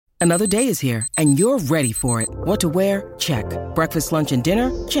Another day is here, and you're ready for it. What to wear? Check. Breakfast, lunch, and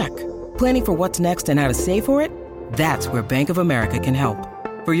dinner? Check. Planning for what's next and how to save for it? That's where Bank of America can help.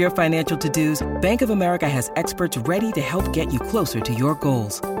 For your financial to-dos, Bank of America has experts ready to help get you closer to your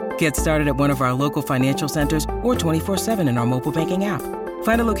goals. Get started at one of our local financial centers or 24/7 in our mobile banking app.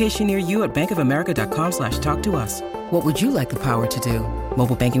 Find a location near you at bankofamerica.com/talktous. What would you like the power to do?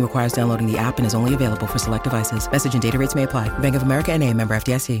 Mobile banking requires downloading the app and is only available for select devices. Message and data rates may apply. Bank of America N.A., member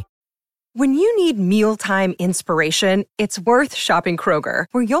FDIC. When you need mealtime inspiration, it's worth shopping Kroger,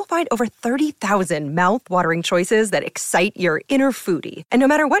 where you'll find over 30,000 mouth-watering choices that excite your inner foodie. And no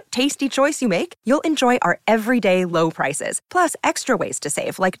matter what tasty choice you make, you'll enjoy our everyday low prices, plus extra ways to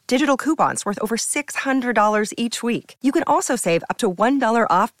save, like digital coupons worth over $600 each week. You can also save up to $1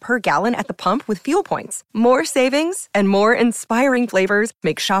 off per gallon at the pump with fuel points. More savings and more inspiring flavors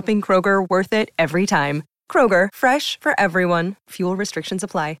make shopping Kroger worth it every time. Kroger, fresh for everyone. Fuel restrictions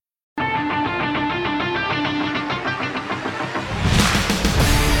apply.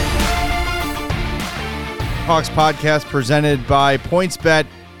 Hawks podcast presented by PointsBet.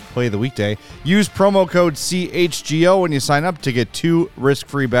 Play the weekday. Use promo code CHGO when you sign up to get 2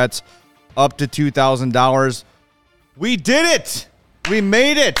 risk-free bets up to $2,000. We did it! We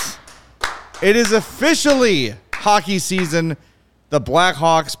made it! It is officially hockey season. The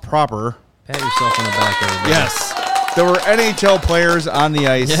Blackhawks proper. Pat yourself on the back, everybody. Yes. There were NHL players on the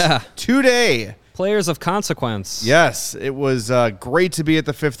ice today. Players of consequence. Yes, it was great to be at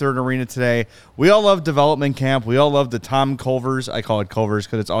the Fifth Third Arena today. We all love development camp. We all love the Tom Culver's. I call it Culver's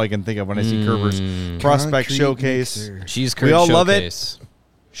because it's all I can think of when I see Culver's prospect Concrete showcase. Cheese curd we all showcase. love it.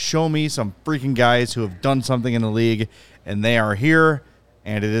 Show me some freaking guys who have done something in the league, and they are here,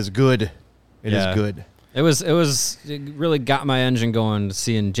 and it is good. It is good. It really got my engine going,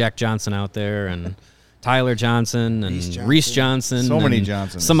 seeing Jack Johnson out there and Tyler Johnson and Reese Johnson. So many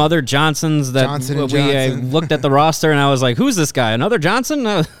Johnsons. Some other Johnsons that we looked at the roster and I was like, who's this guy? Another Johnson?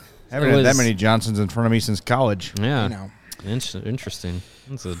 I haven't had that many Johnsons in front of me since college. Yeah. Interesting.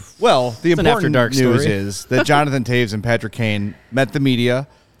 The important news is that Jonathan Toews and Patrick Kane met the media.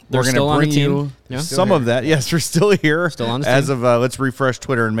 They're still on the team. Some of that. Yes, we're still here. Still on the as team. of let's refresh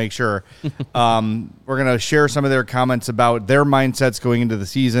Twitter and make sure. We're going to share some of their comments about their mindsets going into the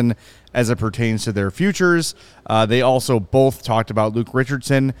season as it pertains to their futures. They also both talked about Luke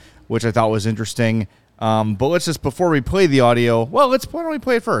Richardson, which I thought was interesting. But let's just, before we play the audio, why don't we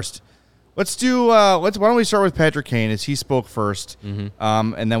play it first? Let's do. Why don't we start with Patrick Kane as he spoke first,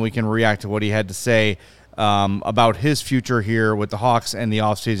 and then we can react to what he had to say about his future here with the Hawks and the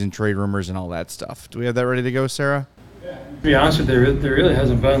offseason trade rumors and all that stuff. Do we have that ready to go, Sarah? Yeah. To be honest with you, there really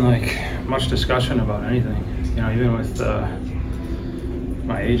hasn't been much discussion about anything. Even with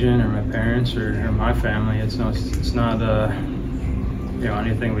my agent or my parents or my family, it's not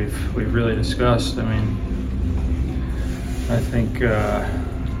anything we've really discussed. I think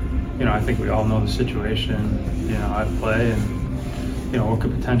I think we all know the situation at play and what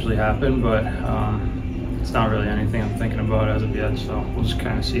could potentially happen, but it's not really anything I'm thinking about as of yet. So we'll just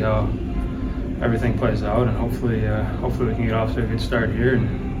kind of see how everything plays out, and hopefully we can get off to a good start here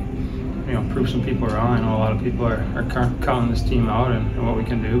and prove some people wrong. I know a lot of people are counting this team out and what we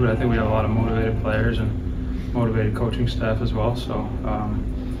can do, but I think we have a lot of motivated players and motivated coaching staff as well. So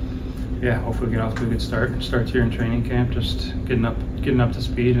hopefully we get off to a good start. Starts here in training camp, just getting up to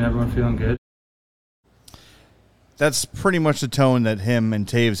speed and everyone feeling good. That's pretty much the tone that him and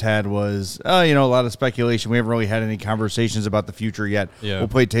Toews had was, a lot of speculation. We haven't really had any conversations about the future yet. Yeah. We'll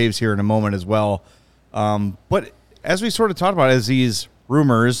play Toews here in a moment as well. But as we sort of talked about, as these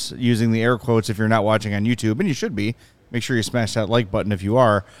rumors, using the air quotes if you're not watching on YouTube, and you should be, make sure you smash that like button if you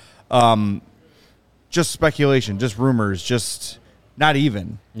are, just speculation, just rumors, just not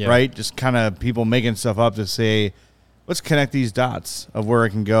even, right? Just kind of people making stuff up to say, let's connect these dots of where it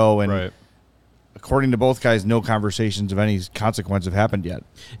can go. And according to both guys, no conversations of any consequence have happened yet.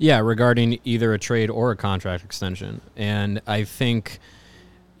 Yeah, regarding either a trade or a contract extension. And I think,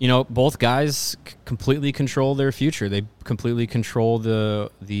 both guys completely control their future. They completely control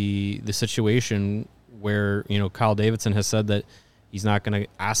the situation where, Kyle Davidson has said that he's not going to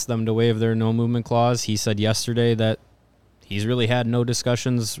ask them to waive their no-movement clause. He said yesterday that he's really had no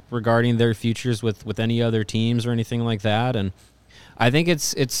discussions regarding their futures with any other teams or anything like that. And I think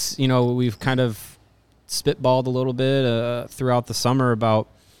it's we've kind of spitballed a little bit throughout the summer about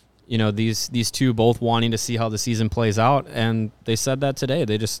these two both wanting to see how the season plays out, and they said that today.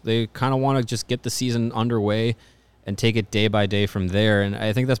 They kind of want to just get the season underway and take it day by day from there. And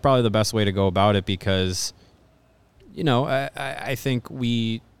I think that's probably the best way to go about it because I think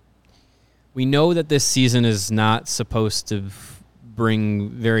we know that this season is not supposed to bring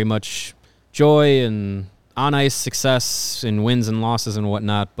very much joy and on-ice success and wins and losses and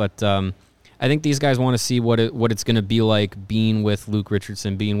whatnot. But I think these guys want to see what it's going to be like being with Luke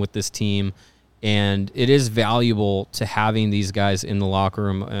Richardson, being with this team. And it is valuable to having these guys in the locker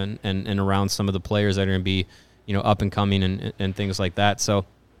room and around some of the players that are going to be, up and coming and things like that. So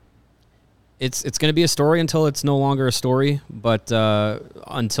it's going to be a story until it's no longer a story. But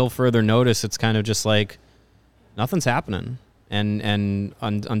until further notice, it's kind of just like nothing's happening. And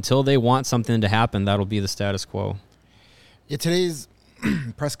until they want something to happen, that'll be the status quo. Yeah, today's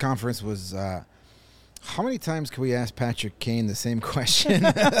press conference was how many times can we ask Patrick Kane the same question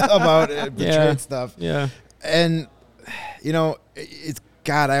about the trade stuff? Yeah. And, it's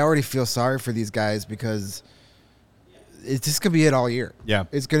God, I already feel sorry for these guys because it's just going to be it all year. Yeah.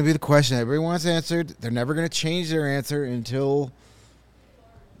 It's going to be the question everyone wants answered. They're never going to change their answer until,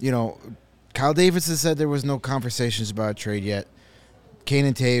 Kyle Davidson said there was no conversations about a trade yet. Kane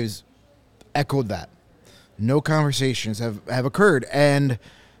and Toews echoed that. No conversations have occurred. And,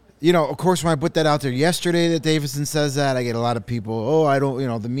 of course, when I put that out there yesterday that Davidson says that, I get a lot of people, I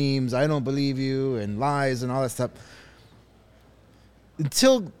don't, the memes, I don't believe you, and lies and all that stuff.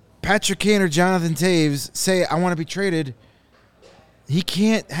 Until Patrick Kane or Jonathan Toews say, I want to be traded, he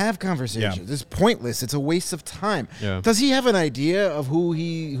can't have conversations. Yeah. It's pointless. It's a waste of time. Yeah. Does he have an idea of who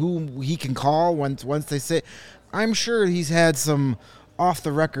he can call once they say? I'm sure he's had some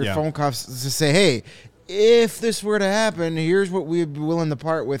off-the-record phone calls to say, hey, if this were to happen, here's what we'd be willing to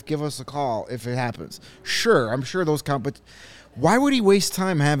part with. Give us a call if it happens. Sure, I'm sure those but why would he waste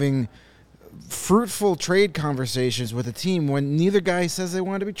time having fruitful trade conversations with a team when neither guy says they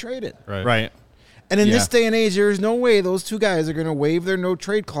want to be traded? Right. And in this day and age, there is no way those two guys are going to waive their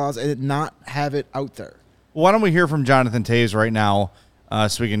no-trade clause and not have it out there. Well, why don't we hear from Jonathan Toews right now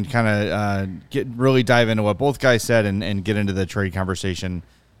so we can kind of really dive into what both guys said and get into the trade conversation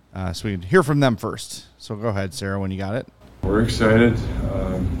so we can hear from them first. So go ahead, Sarah, when you got it. We're excited.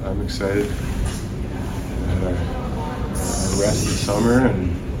 I'm excited. Had a rest of the summer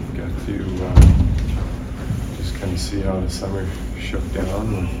and got to just kind of see how the summer shook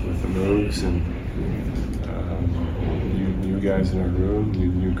down with the moves and new guys in our room,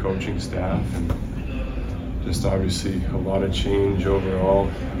 new coaching staff, and just obviously a lot of change overall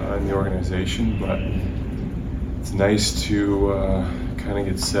in the organization. But it's nice to kind of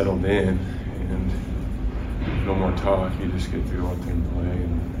get settled in and no more talk. You just get to go out there and play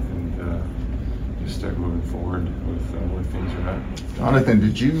and just start moving forward with where things are at. Jonathan,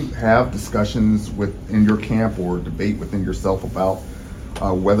 did you have discussions in your camp or debate within yourself about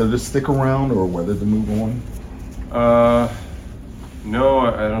whether to stick around or whether to move on? No,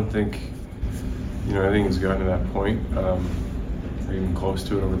 I don't think, anything has gotten to that point, or even close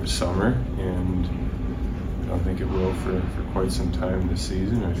to it over the summer, and I don't think it will for quite some time this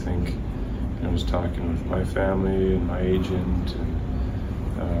season. I think, I was talking with my family and my agent, and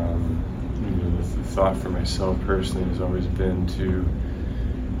the thought for myself personally has always been to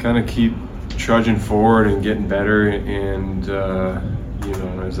kind of keep trudging forward and getting better, and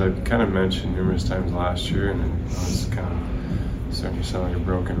as I've kind of mentioned numerous times last year, and I was kind of starting to sound like a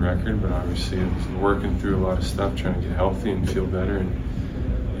broken record, but obviously I was working through a lot of stuff, trying to get healthy and feel better, and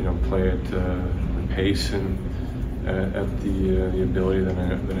play at the pace and at the ability that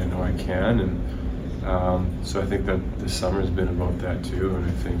I know I can, and so I think that this summer has been about that too, and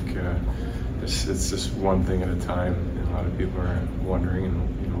I think it's just one thing at a time, and a lot of people are wondering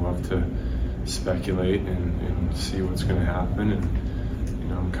and love to speculate and see what's going to happen, and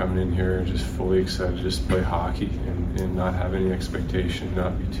I'm coming in here just fully excited to just play hockey and not have any expectation,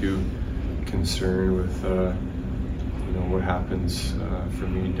 not be too concerned with what happens for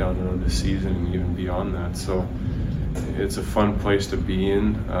me down the road this season and even beyond that. So it's a fun place to be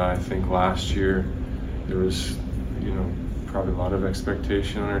in. I think last year there was probably a lot of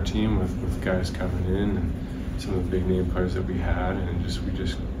expectation on our team with guys coming in and some of the big name players that we had, and we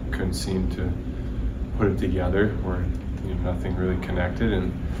just couldn't seem to put it together, where nothing really connected.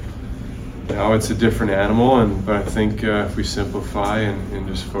 And now it's a different animal, but I think if we simplify and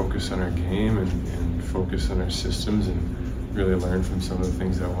just focus on our game and focus on our systems and really learn from some of the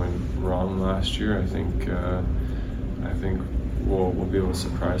things that went wrong last year, I think we'll be able to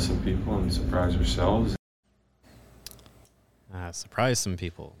surprise some people and surprise ourselves. Surprise some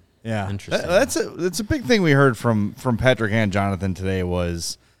people. Yeah, interesting. That's a big thing we heard from Patrick and Jonathan today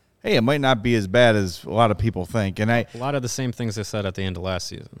was, hey, it might not be as bad as a lot of people think, and a lot of the same things they said at the end of last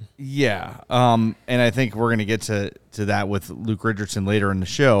season. Yeah, and I think we're going to get to that with Luke Richardson later in the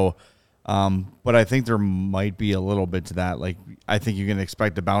show. But I think there might be a little bit to that. Like, I think you can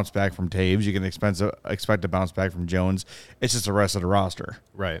expect a bounce back from Toews. You can expect a bounce back from Jones. It's just the rest of the roster.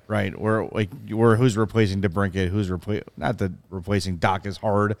 Right. We're who's replacing DeBrincat, not that replacing Doc is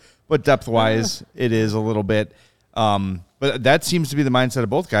hard, but depth-wise, it is a little bit. But that seems to be the mindset of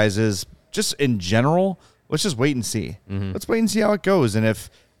both guys is just in general, let's just wait and see. Mm-hmm. Let's wait and see how it goes. And if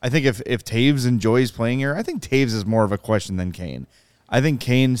Toews enjoys playing here, I think Toews is more of a question than Kane. I think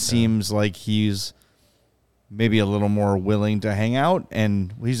Kane seems like he's maybe a little more willing to hang out,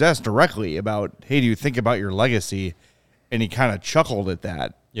 and he's asked directly about, hey, do you think about your legacy? And he kind of chuckled at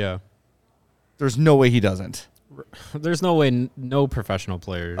that. Yeah. There's no way he doesn't. There's no way no professional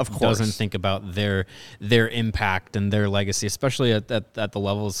player doesn't think about their impact and their legacy, especially at the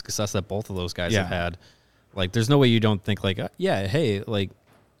level of success that both of those guys have had. Like, there's no way you don't think, like, hey, like,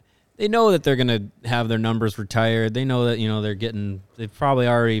 they know that they're going to have their numbers retired. They know that, they've probably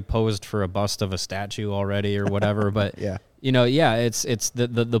already posed for a bust of a statue already or whatever. But, it's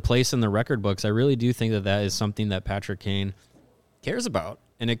the place in the record books. I really do think that is something that Patrick Kane cares about.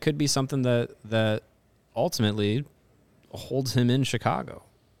 And it could be something that ultimately holds him in Chicago.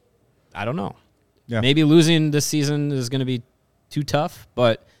 I don't know. Yeah. Maybe losing this season is going to be too tough.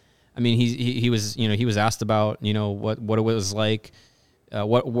 But, I mean, he was asked about, what it was like.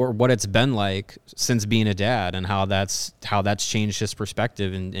 What it's been like since being a dad and how that's changed his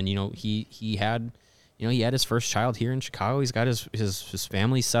perspective and he had his first child here in Chicago. He's got his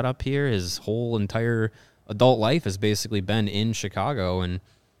family set up here. His whole entire adult life has basically been in Chicago, and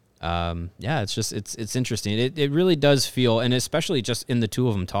it's interesting. It really does feel, and especially just in the two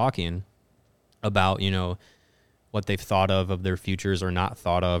of them talking about what they've thought of their futures or not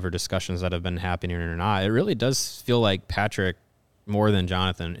thought of, or discussions that have been happening or not. It really does feel like Patrick, more than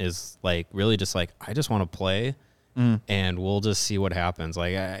Jonathan, is like really just like, I just want to play and we'll just see what happens.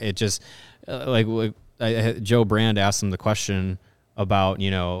 Like Joe Brand asked him the question about,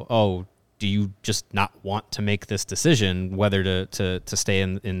 do you just not want to make this decision whether to stay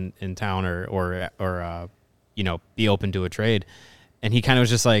in town or be open to a trade? And he kind of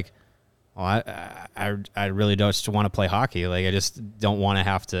was just like, well, I really don't just want to play hockey. Like, I just don't want to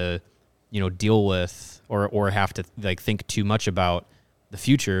have to, deal with or have to like think too much about the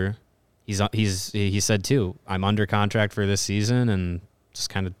future. He said too, I'm under contract for this season and just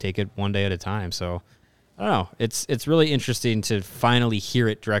kind of take it one day at a time. So I don't know. It's really interesting to finally hear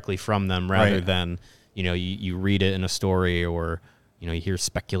it directly from them rather than, you read it in a story or, you hear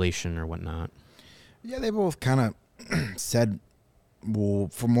speculation or whatnot. Yeah, they both kind of said, well,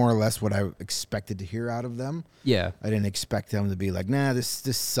 for more or less what I expected to hear out of them. Yeah. I didn't expect them to be like, nah, this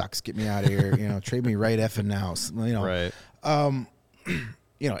sucks. Get me out of here. Trade me right effing now. Right. And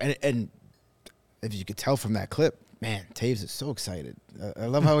if you could tell from that clip, man, Toews is so excited. I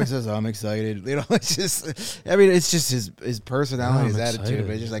love how he says, I'm excited. It's just, it's just his personality, his attitude.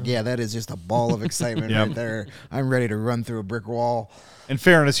 But it's just like, that is just a ball of excitement right there. I'm ready to run through a brick wall. In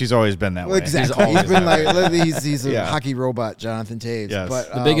fairness, he's always been that way. Exactly. He's been like, he's a hockey robot, Jonathan Toews. Yes.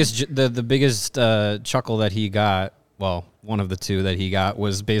 But the biggest chuckle that he got, well, one of the two that he got,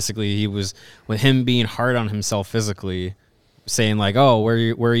 was basically he was with him being hard on himself physically, saying like, "Oh,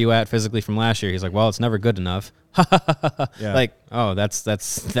 where are you at physically from last year?" He's like, "Well, it's never good enough." Like, oh, that's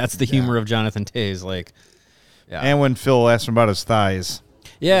the humor of Jonathan Toews. Like, and when Phil asked him about his thighs.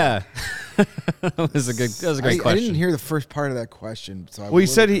 Yeah. That was a great question. I didn't hear the first part of that question. So he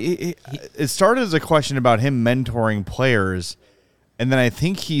said it started as a question about him mentoring players, and then I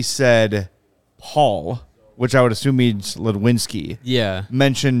think he said Paul, which I would assume means Ludwinski. Yeah.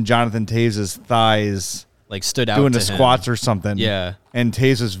 Mentioned Jonathan Toews' thighs, like stood out doing to the squats or something. Yeah. And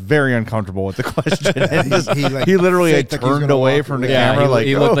Toews was very uncomfortable with the question. he literally turned away from the camera.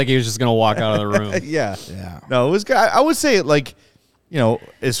 He looked like he was just gonna walk out of the room. Yeah. No, it was good. I would say like,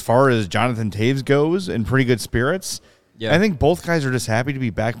 as far as Jonathan Toews goes, in pretty good spirits. Yeah. I think both guys are just happy to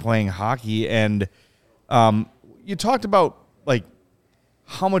be back playing hockey. And you talked about, like,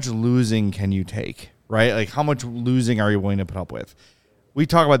 how much losing can you take, right? Like, how much losing are you willing to put up with? We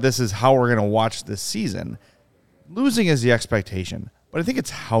talk about this as how we're going to watch this season. Losing is the expectation, but I think it's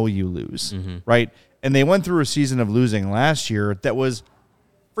how you lose, right? And they went through a season of losing last year that was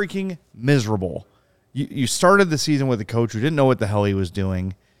freaking miserable. You started the season with a coach who didn't know what the hell he was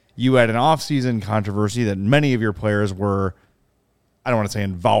doing. You had an off-season controversy that many of your players were, I don't want to say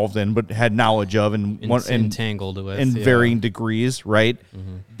involved in, but had knowledge of and entangled with in varying degrees, right?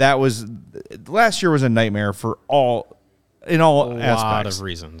 That was, last year was a nightmare for all aspects. A lot of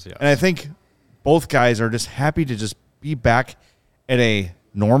reasons, yes. And I think both guys are just happy to just be back at a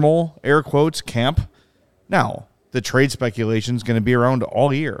normal, air quotes, camp. Now, the trade speculation is going to be around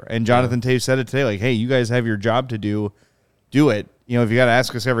all year. And Jonathan Toews said it today, like, hey, you guys have your job to do it. You know, if you got to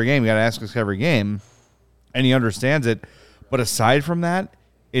ask us every game, you got to ask us every game. And he understands it. But aside from that,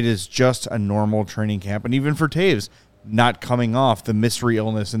 it is just a normal training camp. And even for Toews, not coming off the mystery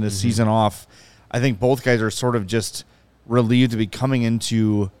illness and the season off, I think both guys are sort of just relieved to be coming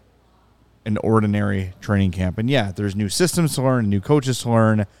into an ordinary training camp. And yeah, there's new systems to learn, new coaches to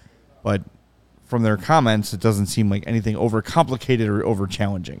learn, but from their comments, it doesn't seem like anything overcomplicated or over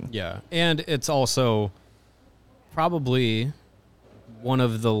challenging. Yeah, and it's also probably one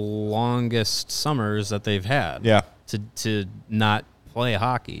of the longest summers that they've had. Yeah, to not play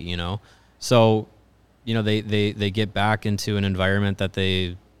hockey, you know. So, you know, they get back into an environment that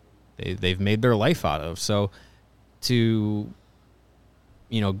they've made their life out of. So to,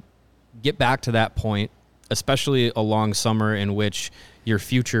 you know, get back to that point, especially a long summer in which your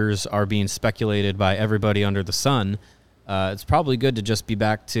futures are being speculated by everybody under the sun, it's probably good to just be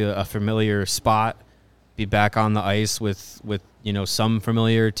back to a familiar spot, be back on the ice with you know, some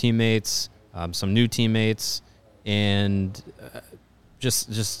familiar teammates, some new teammates, and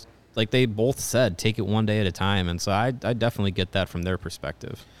just like they both said, take it one day at a time. And so I definitely get that from their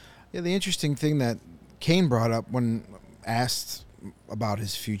perspective. Yeah, the interesting thing that Kane brought up when asked about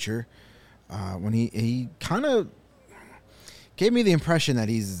his future, when he kind of gave me the impression that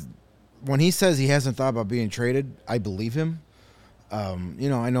when he says he hasn't thought about being traded, I believe him. You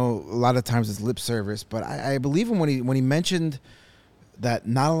know, I know a lot of times it's lip service, but I believe him when he mentioned that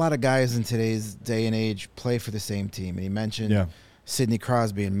not a lot of guys in today's day and age play for the same team. And he mentioned Sidney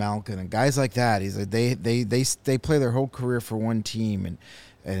Crosby and Malkin and guys like that. He's like they play their whole career for one team,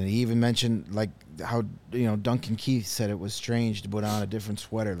 and he even mentioned like how, you know, Duncan Keith said it was strange to put on a different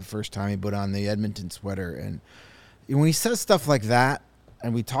sweater the first time he put on the Edmonton sweater. And when he says stuff like that,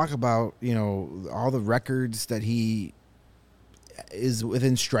 and we talk about, you know, all the records that he is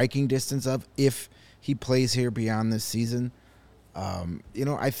within striking distance of if he plays here beyond this season, you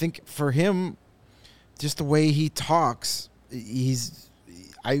know, I think for him, just the way he talks,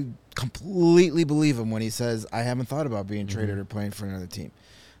 I completely believe him when he says, I haven't thought about being traded or playing for another team.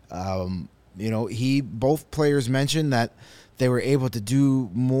 You know, both players mentioned that they were able to do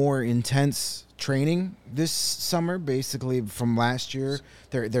more intense training this summer, basically from last year.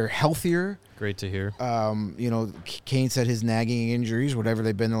 They're healthier. Great to hear. You know, Kane said his nagging injuries, whatever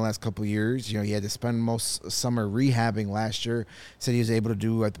they've been the last couple of years, you know, he had to spend most summer rehabbing last year. Said he was able to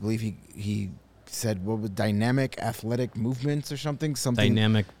do, I believe he said, what was dynamic athletic movements or something.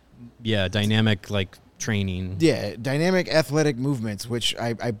 Dynamic like training. Yeah, dynamic athletic movements, which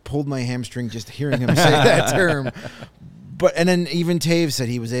I pulled my hamstring just hearing him say that term. And then even Toews said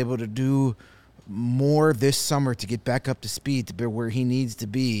he was able to do more this summer to get back up to speed to be where he needs to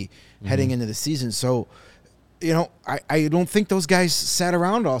be heading into the season. So, you know, I don't think those guys sat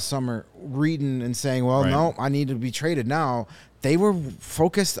around all summer reading and saying, well, no, I need to be traded now. They were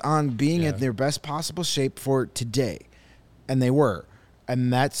focused on being at their best possible shape for today, and they were.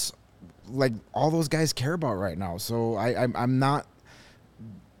 And that's like all those guys care about right now. So I'm not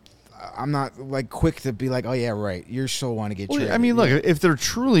like quick to be like, oh yeah, right, you still want to get traded. I mean, look, if they're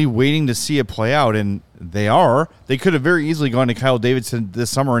truly waiting to see it play out, and they could have very easily gone to Kyle Davidson this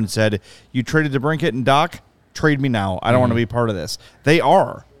summer and said, you traded DeBrincat and Doc, trade me now. I don't want to be part of this. They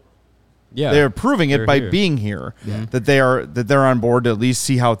are. Yeah, they're proving it by being here that they're on board to at least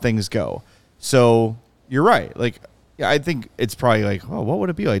see how things go. So you're right. Like, yeah, I think it's probably like, oh, what would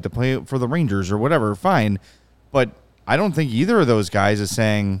it be like to play for the Rangers or whatever? Fine, but I don't think either of those guys is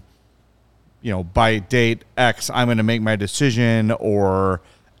saying, you know, by date X, I'm going to make my decision, or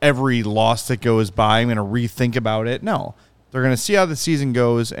every loss that goes by, I'm going to rethink about it. No, they're going to see how the season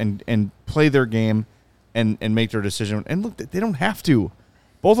goes and play their game and make their decision. And look, they don't have to.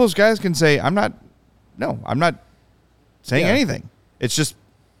 Both those guys can say, I'm not saying anything. It's just,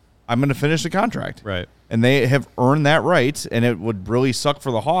 I'm going to finish the contract. Right. And they have earned that right. And it would really suck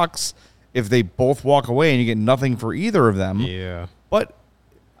for the Hawks if they both walk away and you get nothing for either of them. Yeah. But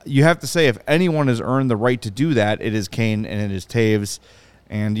you have to say, if anyone has earned the right to do that, it is Kane and it is Toews.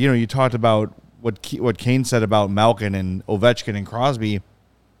 And, you know, you talked about what Kane said about Malkin and Ovechkin and Crosby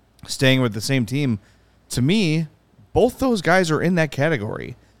staying with the same team. To me, both those guys are in that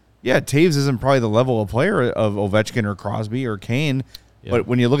category. Yeah, Toews isn't probably the level of player of Ovechkin or Crosby or Kane, but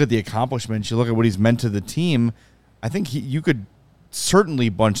when you look at the accomplishments, you look at what he's meant to the team, I think you could certainly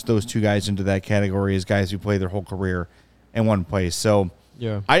bunch those two guys into that category as guys who play their whole career in one place. So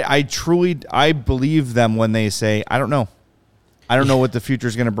yeah, I truly believe them when they say, I don't know. I don't know what the future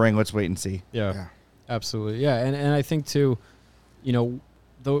is going to bring. Let's wait and see. Yeah. Absolutely. Yeah, and I think too, you know,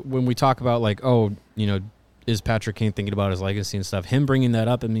 when we talk about like, oh, you know, is Patrick Kane thinking about his legacy and stuff? Him bringing that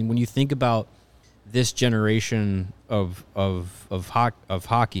up. I mean, when you think about this generation of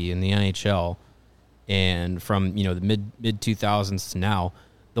hockey in the NHL, and from the mid 2000s to now,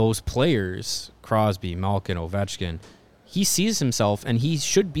 those players, Crosby, Malkin, Ovechkin, he sees himself, and he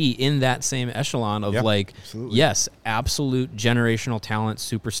should be in that same echelon of absolutely. Yes, absolute generational talent,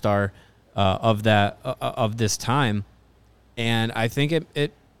 superstar of this time. And I think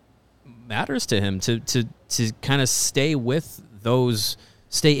it matters to him to kind of stay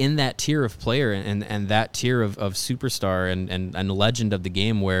in that tier of player and that tier of superstar and legend of the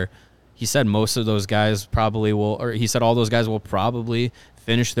game, where he said most of those guys probably will, or he said all those guys will probably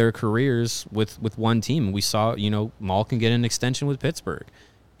finish their careers with one team. We saw, Malkin get an extension with Pittsburgh,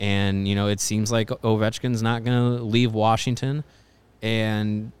 and it seems like Ovechkin's not going to leave Washington.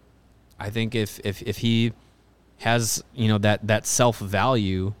 And I think if he has that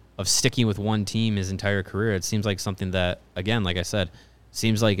self-value of sticking with one team his entire career, it seems like something that, again, like I said,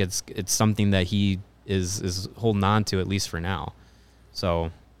 seems like it's something that he is holding on to, at least for now.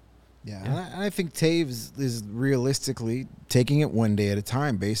 So yeah. And I think Toews is realistically taking it one day at a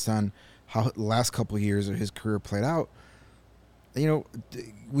time based on how the last couple of years of his career played out.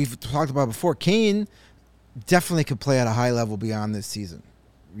 We've talked about before, Kane definitely could play at a high level beyond this season.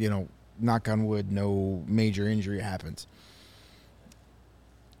 Knock on wood, no major injury happens.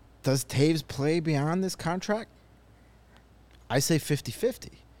 Does Toews play beyond this contract? I say 50-50.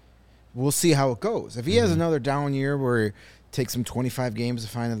 We'll see how it goes. If he has another down year where he takes him 25 games to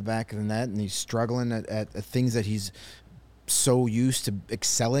find the back of the net and he's struggling at things that he's so used to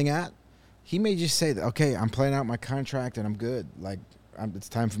excelling at, he may just say, okay, I'm playing out my contract and I'm good. It's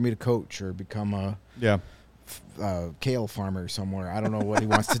time for me to coach or become a kale farmer somewhere. I don't know what he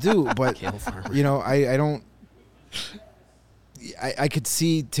wants to do, but Kale farmer. I could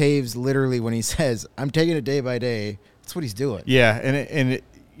see Toews literally when he says, I'm taking it day by day. That's what he's doing. Yeah, and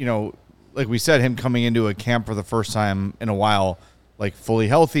like we said, him coming into a camp for the first time in a while, like fully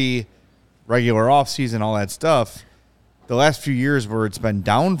healthy, regular off season, all that stuff. The last few years where it's been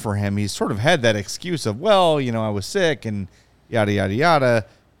down for him, he's sort of had that excuse of, I was sick and yada, yada, yada.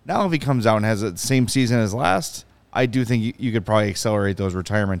 Now if he comes out and has the same season as last, I do think you could probably accelerate those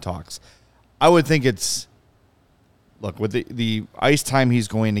retirement talks. I would think with the ice time he's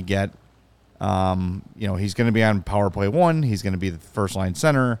going to get, he's going to be on power play 1. He's going to be the first line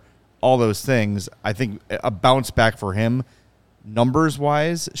center, all those things. I think a bounce back for him, numbers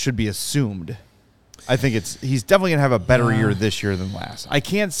wise, should be assumed. I think he's definitely going to have a better year this year than last. I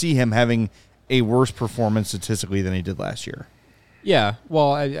can't see him having a worse performance statistically than he did last year. Yeah,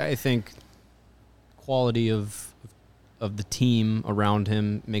 well, I think quality of the team around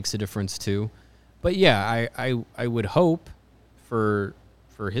him makes a difference too. But yeah, I would hope for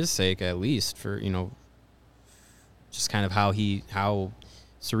his sake, at least, for just kind of how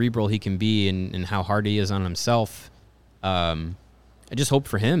cerebral he can be and how hard he is on himself. I just hope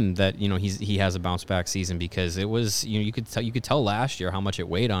for him that he has a bounce back season, because it was you could tell last year how much it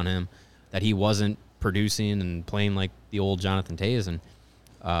weighed on him that he wasn't producing and playing like the old Jonathan Toews.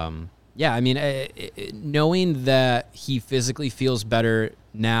 And knowing that he physically feels better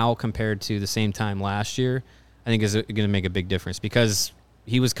now compared to the same time last year, I think is going to make a big difference, because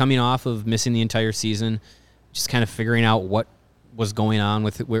he was coming off of missing the entire season, just kind of figuring out what was going on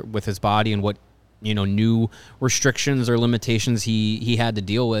with his body and what new restrictions or limitations he had to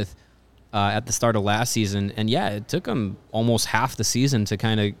deal with at the start of last season. And yeah, it took him almost half the season to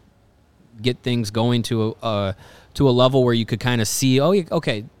kind of get things going to a level where you could kind of see,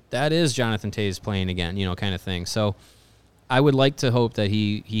 okay, that is Jonathan Toews playing again, kind of thing. So I would like to hope that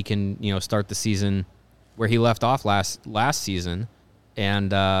he can start the season where he left off last season,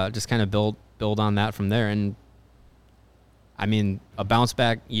 and just kind of build on that from there. And I mean, a bounce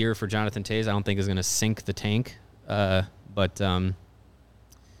back year for Jonathan Toews, I don't think is going to sink the tank. But who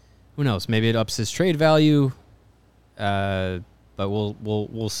knows? Maybe it ups his trade value. But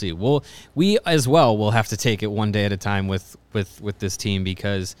we'll see. We as well will have to take it one day at a time with this team,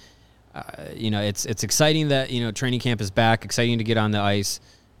 because it's exciting that training camp is back. Exciting to get on the ice.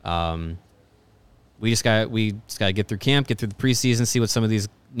 We just got to get through camp, get through the preseason, see what some of these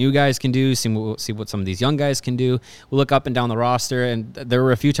new guys can do, see what some of these young guys can do. We look up and down the roster, and there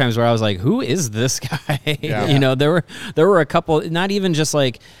were a few times where I was like, "Who is this guy?" Yeah. There were a couple, not even just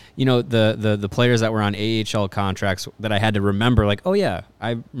like the players that were on AHL contracts that I had to remember. Like, oh yeah,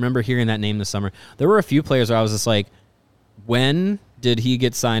 I remember hearing that name this summer. There were a few players where I was just like, when did he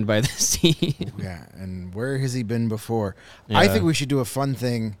get signed by this team? Yeah, and where has he been before? Yeah. I think we should do a fun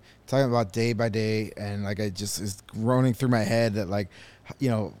thing talking about day by day, and is running through my head that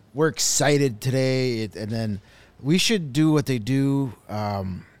we're excited today, and then we should do what they do.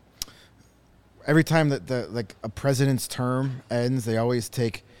 Every time that a president's term ends, they always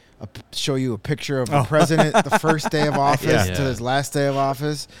show you a picture of the president the first day of office to his last day of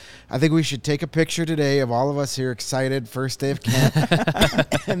office. I think we should take a picture today of all of us here excited, first day of camp,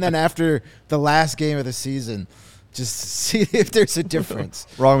 and then after the last game of the season, just see if there's a difference.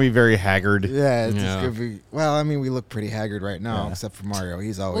 We're all going to be very haggard. Yeah, it's just going to be, well, I mean, we look pretty haggard right now, except for Mario.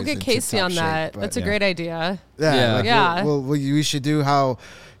 He's always We'll get Casey on that. That's a great idea. Yeah. We should do how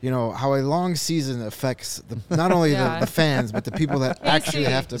a long season affects not only the fans, but the people that actually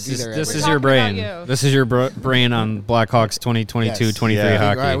have to be there. This is your brain. This is your brain on Blackhawks 2022-23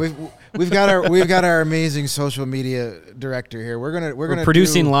 hockey. All right, we've got our amazing social media director here. We're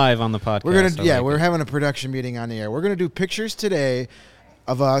producing live on the podcast. We're having a production meeting on the air. We're gonna do pictures today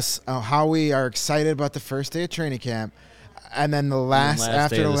of us, how we are excited about the first day of training camp, and then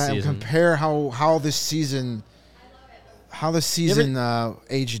compare how this season. How the season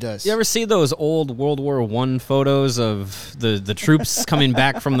aged us. You ever see those old World War I photos of the troops coming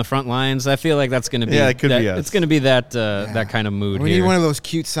back from the front lines? I feel like that's going to be it could be us. It's going to be that kind of mood. We need one of those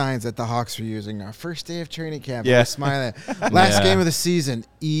cute signs that the Hawks were using. Our first day of training camp. Yeah. Smiling. Last game of the season.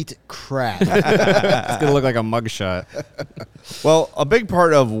 Eat crap. It's going to look like a mugshot. Well, a big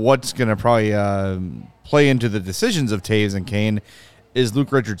part of what's going to probably play into the decisions of Toews and Kane is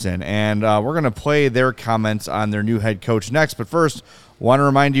Luke Richardson, and we're going to play their comments on their new head coach next. But first, want to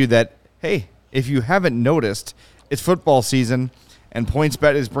remind you that, hey, if you haven't noticed, it's football season, and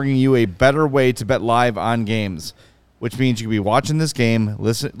PointsBet is bringing you a better way to bet live on games, which means you can be watching this game,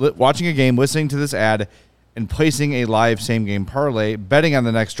 watching a game, listening to this ad, and placing a live same-game parlay, betting on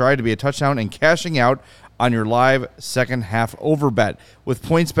the next drive to be a touchdown, and cashing out on your live second-half over bet. With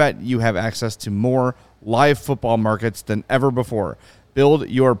PointsBet, you have access to more live football markets than ever before. Build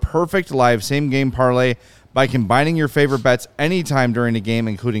your perfect live same-game parlay by combining your favorite bets anytime during the game,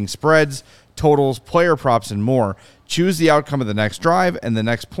 including spreads, totals, player props, and more. Choose the outcome of the next drive and the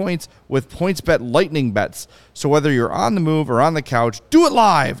next points with PointsBet Lightning Bets. So whether you're on the move or on the couch, do it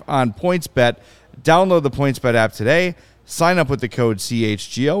live on PointsBet. Download the PointsBet app today. Sign up with the code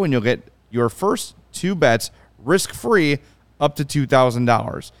CHGO, and you'll get your first 2 bets risk-free up to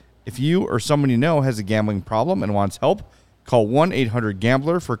 $2,000. If you or someone you know has a gambling problem and wants help, call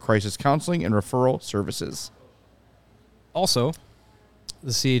 1-800-GAMBLER for crisis counseling and referral services. Also,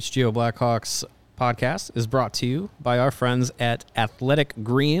 the CHGO Blackhawks podcast is brought to you by our friends at Athletic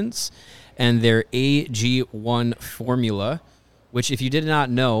Greens and their AG1 formula, which if you did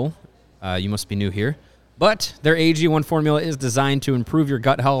not know, you must be new here. But their AG1 formula is designed to improve your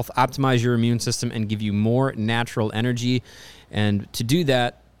gut health, optimize your immune system, and give you more natural energy. And to do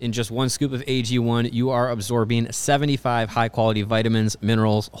that, in just 1 scoop of AG1, you are absorbing 75 high-quality vitamins,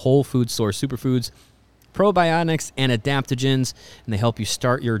 minerals, whole food source superfoods, probiotics, and adaptogens, and they help you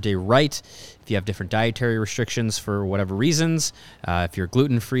start your day right. If you have different dietary restrictions for whatever reasons, if you're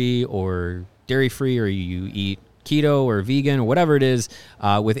gluten-free or dairy-free, or you eat keto or vegan or whatever it is,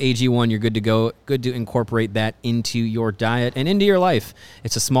 with AG1, you're good to go. Good to incorporate that into your diet and into your life.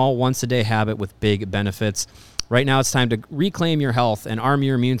 It's a small once-a-day habit with big benefits. Right now, it's time to reclaim your health and arm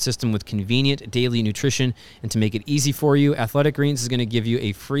your immune system with convenient daily nutrition. And to make it easy for you, Athletic Greens is going to give you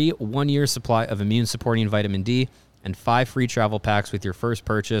a free 1-year supply of immune-supporting vitamin D and 5 free travel packs with your first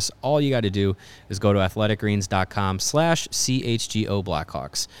purchase. All you got to do is go to athleticgreens.com/CHGO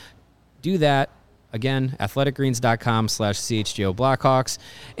Blackhawks. Do that. Again, athleticgreens.com/CHGO Blackhawks,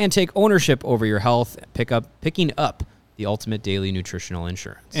 and take ownership over your health, picking up the ultimate daily nutritional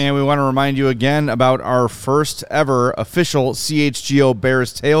insurance. And we want to remind you again about our first ever official CHGO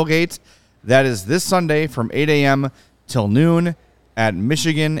Bears tailgate. That is this Sunday from 8 a.m. till noon at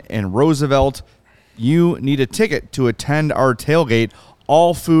Michigan and Roosevelt. You need a ticket to attend our tailgate.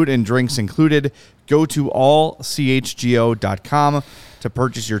 All food and drinks included. Go to allchgo.com to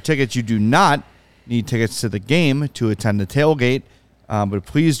purchase your tickets. You do not need tickets to the game to attend the tailgate, but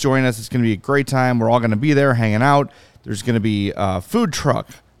please join us. It's going to be a great time. We're all going to be there hanging out. There's going to be a food truck,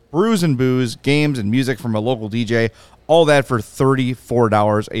 brews and booze, games and music from a local DJ, all that for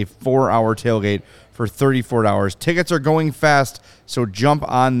 $34, a 4-hour tailgate for $34. Tickets are going fast, so jump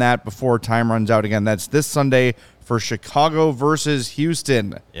on that before time runs out. Again, that's this Sunday for Chicago versus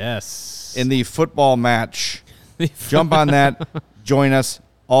Houston. Yes. In the football match. Jump on that. Join us,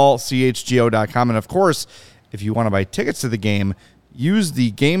 allchgo.com. And, of course, if you want to buy tickets to the game, use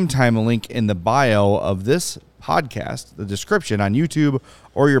the Game Time link in the bio of this podcast, the description on YouTube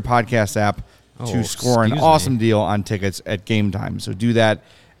or your podcast app, to score an awesome deal on tickets at Game Time. So do that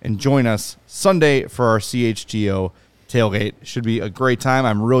and join us Sunday for our CHGO tailgate. Should be a great time.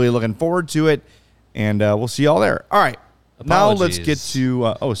 I'm really looking forward to it, and we'll see y'all there. All right. Now let's get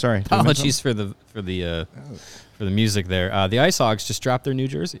to. Sorry. Apologies for the music there. The Ice Hogs just dropped their new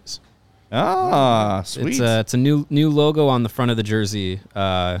jerseys. Sweet. It's a new logo on the front of the jersey.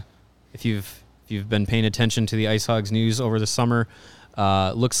 If you've been paying attention to the Ice Hogs news over the summer,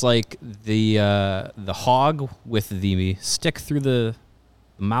 looks like the hog with the stick through the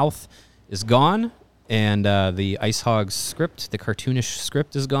mouth is gone, and the Ice Hogs script, the cartoonish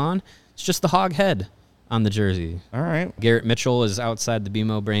script, is gone. It's just the hog head on the jersey. All right. Garrett Mitchell is outside the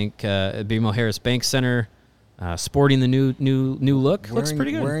BMO Harris Bank Center, sporting the new look. Looks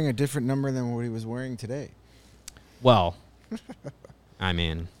pretty good. Wearing a different number than what he was wearing today. Well, I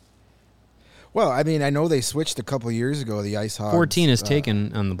know they switched a couple of years ago. The Ice Hogs 14 is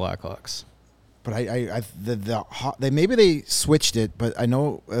taken on the Blackhawks, but maybe they switched it. But I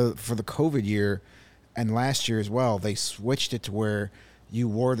know for the COVID year and last year as well, they switched it to where you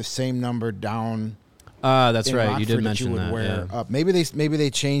wore the same number down. That's right. Rockford you did mention that. Wear up. Maybe they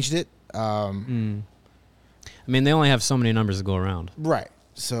changed it. I mean, they only have so many numbers to go around. Right.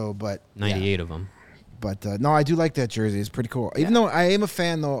 So, but 98 of them. But no, I do like that jersey. It's pretty cool. Even though I am a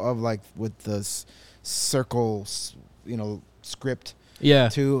fan though of like with the circle, script. Yeah.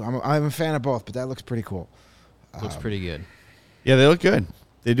 Too. I'm a fan of both, but that looks pretty cool. Looks pretty good. Yeah, they look good.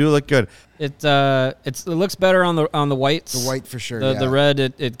 They do look good. It looks better on the whites. The white for sure. The red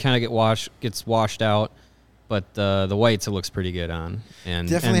it kind of gets washed out, but the whites it looks pretty good on. And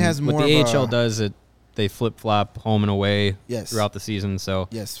definitely has more. What the AHL does they flip flop home and away throughout the season. So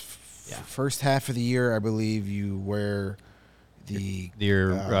yes, first half of the year I believe you wear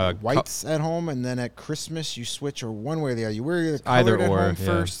your whites at home, and then at Christmas you switch, or one way or the other. You wear either at or home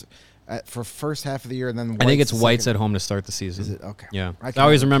first. For first half of the year, and then I think it's whites at home to start the season. Is it? Okay. Yeah. I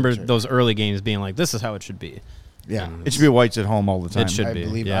always remember those early games being like, this is how it should be. Yeah. And it should be whites at home all the time. It should be.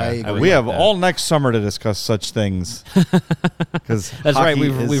 We have all next summer to discuss such things. That's right.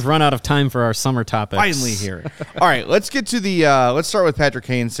 We've run out of time for our summer topics. Finally here. All right. Let's get to let's start with Patrick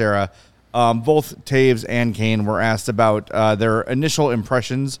Kane, Sarah. Both Toews and Kane were asked about their initial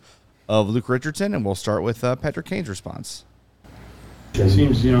impressions of Luke Richardson, and we'll start with Patrick Kane's response. He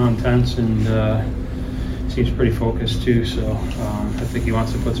seems, intense and seems pretty focused too. So I think he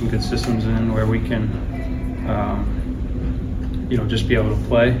wants to put some good systems in where we can, just be able to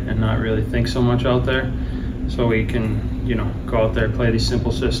play and not really think so much out there. So we can, go out there, play these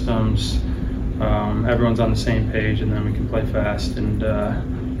simple systems. Everyone's on the same page, and then we can play fast and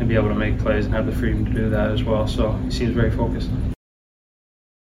be able to make plays and have the freedom to do that as well. So he seems very focused. I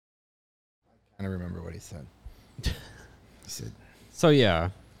kind of remember what he said. He said. So, yeah,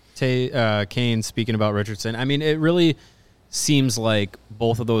 Kane speaking about Richardson. I mean, it really seems like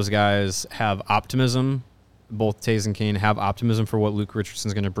both of those guys have optimism. Both Toews and Kane have optimism for what Luke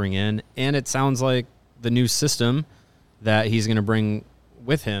Richardson's going to bring in. And it sounds like the new system that he's going to bring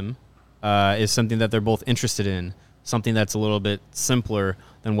with him is something that they're both interested in, something that's a little bit simpler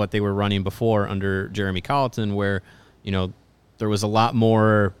than what they were running before under Jeremy Colleton, where, there was a lot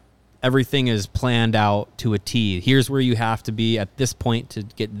more. Everything is planned out to a T. Here's where you have to be at this point to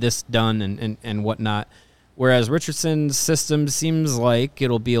get this done and whatnot. Whereas Richardson's system seems like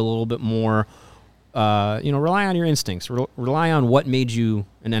it'll be a little bit more, rely on your instincts. Rely on what made you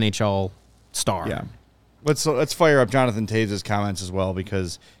an NHL star. Yeah. Let's fire up Jonathan Toews' comments as well,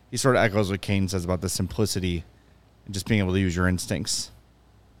 because he sort of echoes what Kane says about the simplicity and just being able to use your instincts.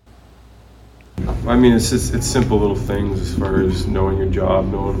 I mean, it's simple little things as far as knowing your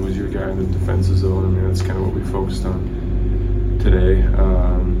job, knowing who's your guy in the defensive zone. I mean, that's kind of what we focused on today.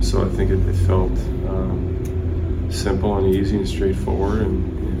 So I think it felt simple and easy and straightforward,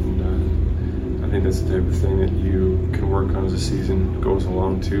 and I think that's the type of thing that you can work on as the season goes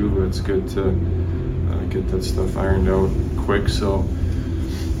along too. But it's good to get that stuff ironed out quick. So,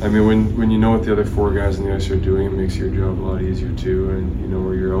 I mean, when you know what the other four guys on the ice are doing, it makes your job a lot easier too, and you know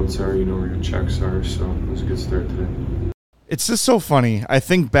where your outs are, you know where your checks are, so it was a good start today. It's just so funny. I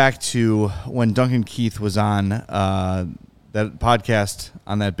think back to when Duncan Keith was on that podcast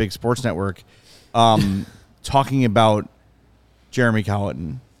on that big sports network talking about Jeremy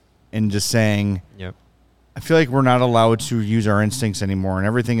Colleton and just saying, yep, I feel like we're not allowed to use our instincts anymore, and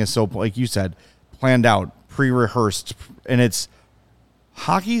everything is so, like you said, planned out, pre-rehearsed, and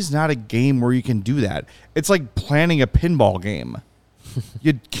hockey's not a game where you can do that. It's like planning a pinball game.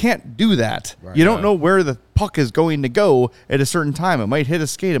 You can't do that. Right. You don't know where the puck is going to go at a certain time. It might hit a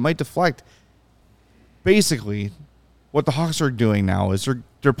skate. It might deflect. Basically, what the Hawks are doing now is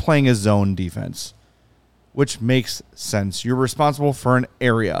they're playing a zone defense, which makes sense. You're responsible for an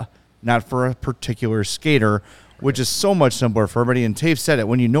area, not for a particular skater which is so much simpler for everybody. And Toews said it,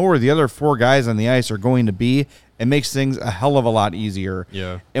 when you know where the other 4 guys on the ice are going to be, it makes things a hell of a lot easier.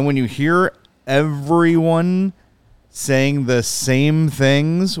 Yeah. And when you hear everyone saying the same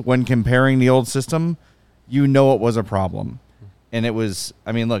things when comparing the old system, you know it was a problem. And it was,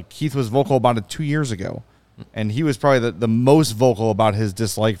 I mean, look, Keith was vocal about it 2 years ago. And he was probably the most vocal about his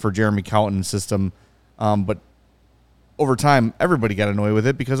dislike for Jeremy Colton's system. But over time, everybody got annoyed with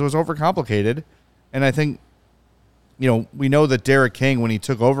it because it was overcomplicated. And I think, we know that Derek King, when he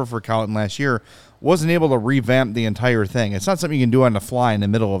took over for Colton last year, wasn't able to revamp the entire thing. It's not something you can do on the fly in the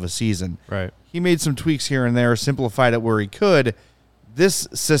middle of a season. Right. He made some tweaks here and there, simplified it where he could. This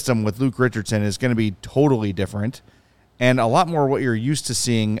system with Luke Richardson is going to be totally different and a lot more what you're used to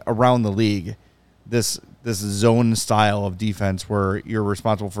seeing around the league. This zone style of defense where you're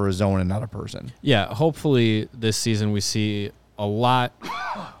responsible for a zone and not a person. Yeah, hopefully this season we see a lot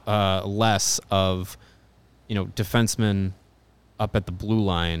less of, defensemen up at the blue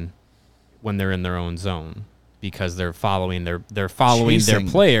line when they're in their own zone because they're following their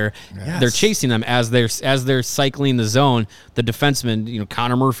player. Yes. They're chasing them as they're cycling the zone. The defenseman,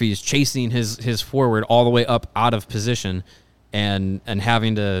 Connor Murphy, is chasing his forward all the way up out of position and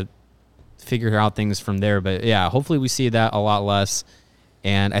having to figure out things from there. But yeah, hopefully we see that a lot less.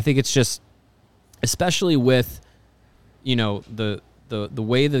 And I think it's just, especially with, the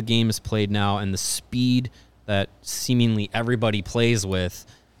way the game is played now and the speed that seemingly everybody plays with,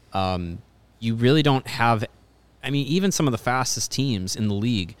 you really don't have, even some of the fastest teams in the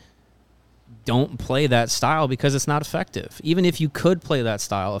league don't play that style because it's not effective. Even if you could play that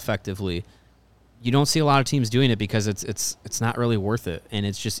style effectively, you don't see a lot of teams doing it because it's not really worth it, and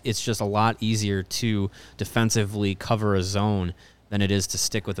it's just a lot easier to defensively cover a zone than it is to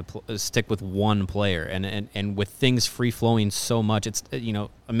stick with one player. And with things free flowing so much, it's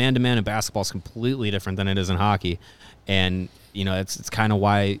a man to man in basketball is completely different than it is in hockey, and it's kind of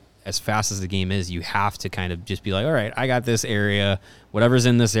why, as fast as the game is, you have to kind of just be like, all right, I got this area. Whatever's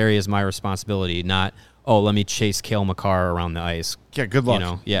in this area is my responsibility, not, let me chase Cale Makar around the ice. Yeah, good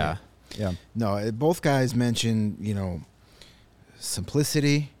luck. Yeah. No, both guys mentioned,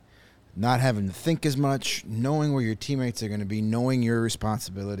 simplicity, not having to think as much, knowing where your teammates are going to be, knowing your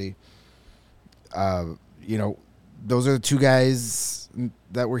responsibility. Those are the 2 guys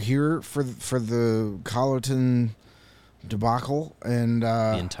that were here for the Collerton debacle, and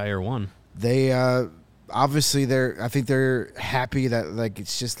the entire one. They obviously I think they're happy that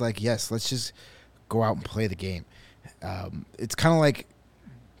it's just yes, let's just go out and play the game. It's kind of like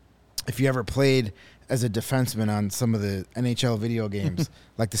if you ever played as a defenseman on some of the NHL video games,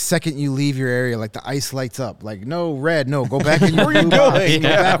 like the second you leave your area, like the ice lights up, like no red, no, go back in your blue box, go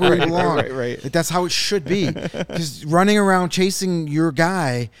back where you belong. Right. Like, that's how it should be. Because running around chasing your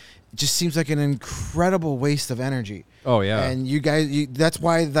guy just seems like an incredible waste of energy. Oh yeah, and you guys, that's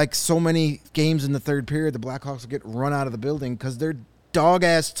why so many games in the third period, the Blackhawks get run out of the building because they're dog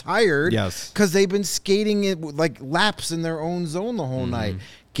ass tired. Yes, because they've been skating it like laps in their own zone the whole night.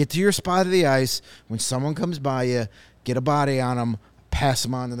 Get to your spot of the ice. When someone comes by you, get a body on them, pass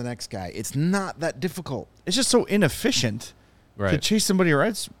them on to the next guy. It's not that difficult. It's just so inefficient to chase somebody around.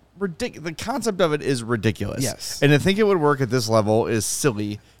 It's ridiculous. The concept of it is ridiculous. Yes, and to think it would work at this level is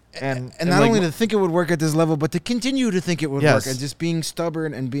silly. And not only to think it would work at this level, but to continue to think it would work, and just being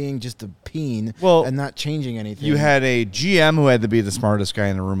stubborn and being just a peen and not changing anything. You had a GM who had to be the smartest guy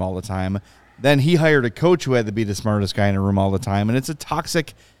in the room all the time. Then he hired a coach who had to be the smartest guy in the room all the time, and it's a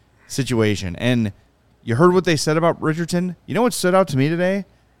toxic situation. And you heard what they said about Richardson. You know what stood out to me today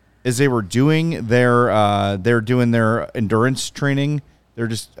is they were doing their endurance training. They're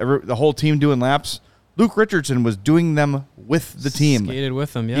just the whole team doing laps. Luke Richardson was doing them with the team. Skated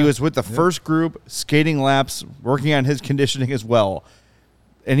with them, yeah. He was with the first group, skating laps, working on his conditioning as well.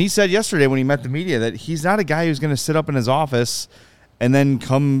 And he said yesterday when he met the media that he's not a guy who's going to sit up in his office and then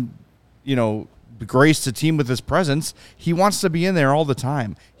come, grace the team with his presence. He wants to be in there all the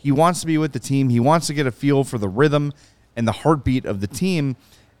time. He wants to be with the team. He wants to get a feel for the rhythm and the heartbeat of the team.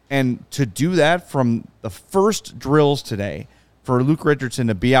 And to do that from the first drills today, for Luke Richardson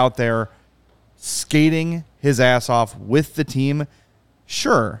to be out there skating his ass off with the team,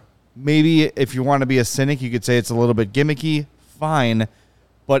 sure, maybe if you want to be a cynic, you could say it's a little bit gimmicky, fine.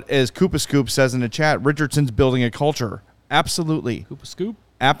 But as Koopa Scoop says in the chat, Richardson's building a culture. Absolutely. Koopa Scoop?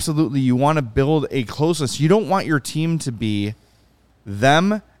 Absolutely. You want to build a closeness. You don't want your team to be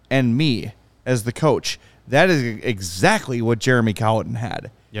them and me as the coach. That is exactly what Jeremy Colleton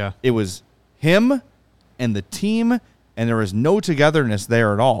had. Yeah. It was him and the team, and there was no togetherness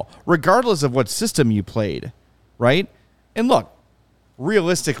there at all, regardless of what system you played, right? And look,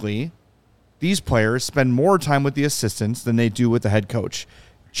 realistically, these players spend more time with the assistants than they do with the head coach,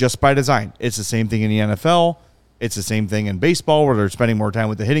 just by design. It's the same thing in the NFL. It's the same thing in baseball, where they're spending more time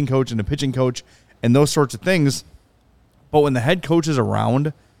with the hitting coach and the pitching coach and those sorts of things. But when the head coach is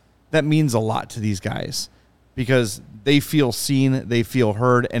around, that means a lot to these guys because they feel seen, they feel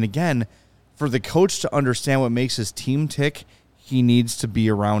heard. And again, for the coach to understand what makes his team tick, he needs to be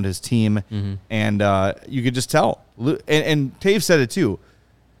around his team. Mm-hmm. And you could just tell. And Toews said it too.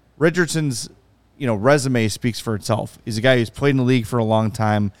 Richardson's resume speaks for itself. He's a guy who's played in the league for a long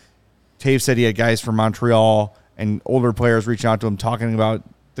time. Toews said he had guys from Montreal and older players reaching out to him talking about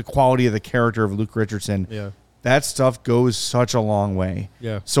the quality of the character of Luke Richardson. Yeah. That stuff goes such a long way.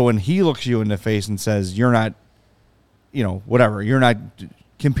 Yeah. So when he looks you in the face and says, you're not, whatever, you're not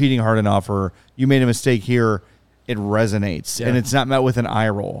competing hard enough or you made a mistake here, it resonates. Yeah. And it's not met with an eye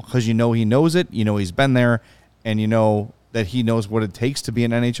roll because he knows it, he's been there, and that he knows what it takes to be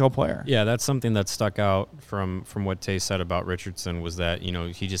an NHL player. Yeah, that's something that stuck out from what Tay said about Richardson was that,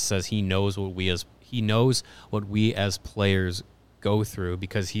 he just says he knows what we as players go through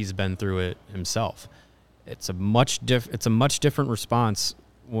because he's been through it himself. It's a much different response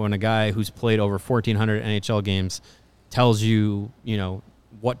when a guy who's played over 1,400 NHL games tells you,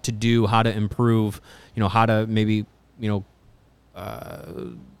 what to do, how to improve, how to maybe,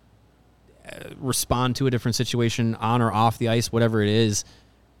 respond to a different situation on or off the ice, whatever it is.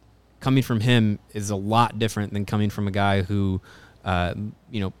 Coming from him is a lot different than coming from a guy who,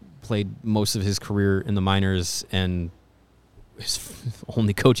 played most of his career in the minors and his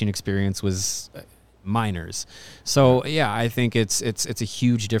only coaching experience was minors. So yeah, I think it's a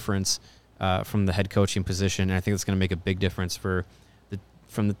huge difference from the head coaching position, and I think it's going to make a big difference for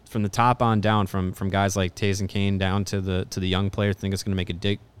from the top on down, from guys like Toews and Kane down to the young players. I think it's going to make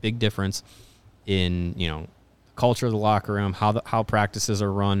a big difference in the culture of the locker room, how practices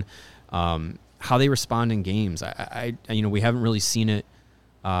are run, how they respond in games. I we haven't really seen it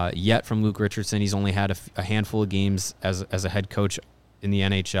yet from Luke Richardson. He's only had a handful of games as a head coach in the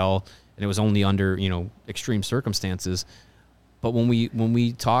NHL, and it was only under extreme circumstances. But when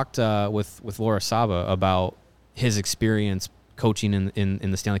we talked with Laura Saba about his experience coaching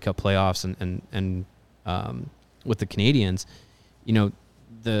in the Stanley Cup playoffs and with the Canadiens,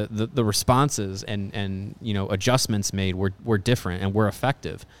 the responses and adjustments made were different and were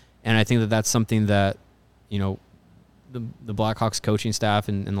effective. And I think that's something that the Blackhawks coaching staff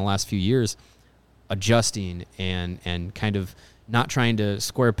in the last few years, adjusting and kind of not trying to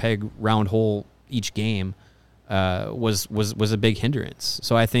square peg round hole each game was a big hindrance.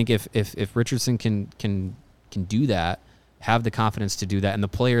 So I think if Richardson can do that, have the confidence to do that, and the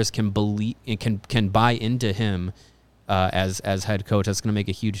players can believe and can buy into him as head coach, that's going to make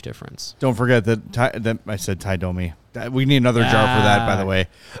a huge difference. Don't forget that I said Ty Domi. We need another jar for that, by the way.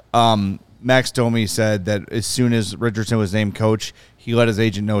 Max Domi said that as soon as Richardson was named coach, he let his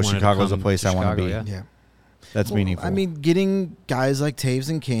agent know Chicago's a place I want to be. Yeah. That's meaningful. I mean, getting guys like Toews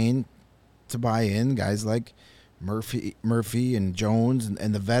and Kane to buy in, guys like Murphy and Jones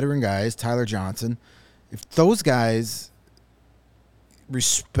and the veteran guys, Tyler Johnson, if those guys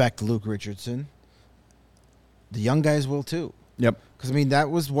respect Luke Richardson, the young guys will too. Yep. Because, that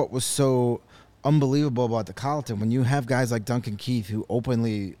was what was so unbelievable about the Colleton. When you have guys like Duncan Keith who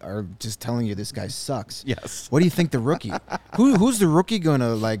openly are just telling you this guy sucks. Yes. What do you think the rookie? Who's the rookie going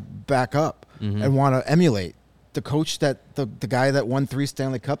to, back up and want to emulate? The coach that the guy that won 3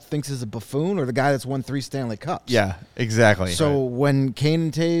 Stanley Cups thinks is a buffoon, or the guy that's won 3 Stanley Cups? Yeah, exactly. So when Kane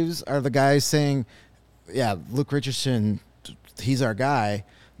and Toews are the guys saying, yeah, Luke Richardson, he's our guy,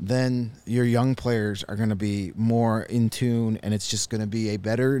 then your young players are going to be more in tune, and it's just going to be a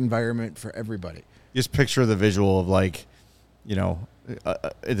better environment for everybody. Just picture the visual of at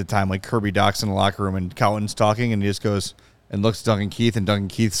the time, Kirby Doc's in the locker room and Cowton's talking, and he just goes and looks at Duncan Keith, and Duncan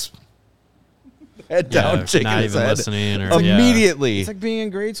Keith's head down, shaking not his even head. Listening, or immediately. It's like being in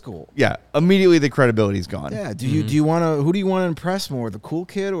grade school. Yeah, immediately the credibility's gone. Yeah. Do you want to? Who do you want to impress more, the cool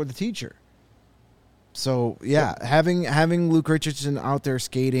kid or the teacher? So yeah, having Luke Richardson out there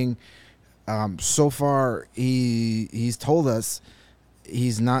skating, so far he's told us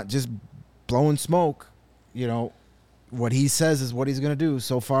he's not just blowing smoke. What he says is what he's going to do.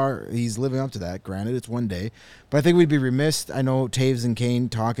 So far, he's living up to that. Granted, it's one day. But I think we'd be remiss. I know Toews and Kane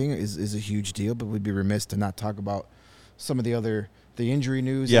talking is a huge deal, but we'd be remiss to not talk about some of the injury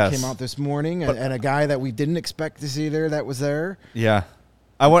news that came out this morning, and a guy that we didn't expect to see there that was there. Yeah.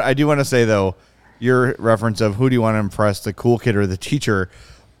 I do want to say, though, your reference of who do you want to impress, the cool kid or the teacher,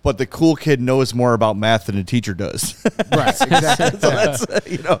 but the cool kid knows more about math than the teacher does. Right, exactly. So that's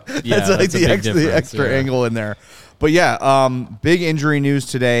the extra angle in there. But yeah, big injury news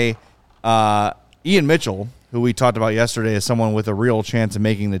today. Ian Mitchell, who we talked about yesterday as someone with a real chance of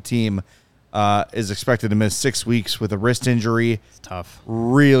making the team, is expected to miss 6 weeks with a wrist injury. It's tough.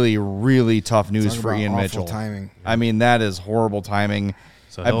 Really, really tough news for Ian Mitchell. Timing. I mean, that is horrible timing.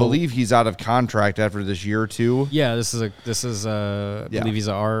 So I believe he's out of contract after this year too. Yeah, I believe he's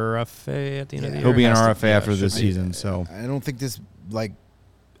an RFA at the end of the year. He'll be an RFA after this season. So I don't think this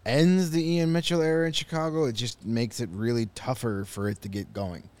ends the Ian Mitchell era in Chicago. It just makes it really tougher for it to get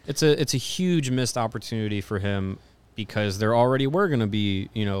going. It's a huge missed opportunity for him because there already were going to be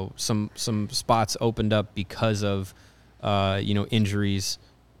some spots opened up because of injuries,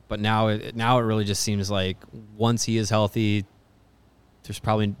 but now it really just seems like once he is healthy, there's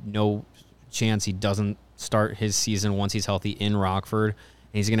probably no chance he doesn't start his season once he's healthy in Rockford, and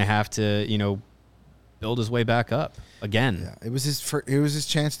he's going to have to build his way back up again. Yeah, it was his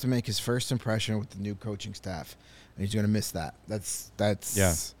chance to make his first impression with the new coaching staff, and he's going to miss that. That's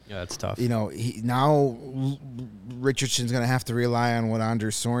tough. Now Richardson's going to have to rely on what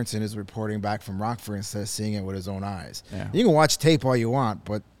Anders Sorensen is reporting back from Rockford instead of seeing it with his own eyes. Yeah. You can watch tape all you want,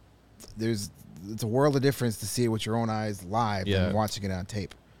 but it's a world of difference to see it with your own eyes live than watching it on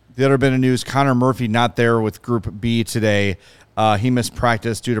tape. The other bit of news, Connor Murphy not there with Group B today. He missed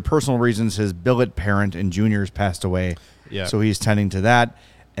practice due to personal reasons. His billet parent and juniors passed away, so he's tending to that.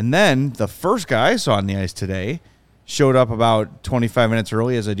 And then the first guy I saw on the ice today showed up about 25 minutes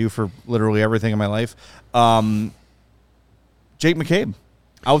early, as I do for literally everything in my life. Jake McCabe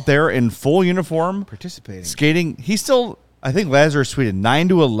out there in full uniform. Participating. Skating. He's still, I think Lazarus tweeted, 9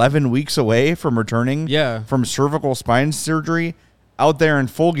 to 11 weeks away from returning from cervical spine surgery. Out there in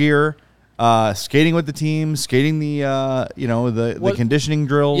full gear, skating with the team, skating the conditioning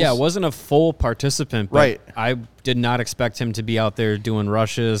drills. Yeah, wasn't a full participant, but right. I did not expect him to be out there doing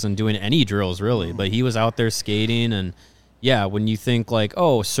rushes and doing any drills, really. But he was out there skating, and when you think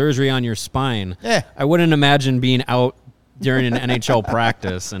surgery on your spine, I wouldn't imagine being out during an NHL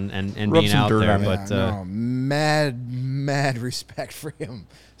practice and being out there. But mad respect for him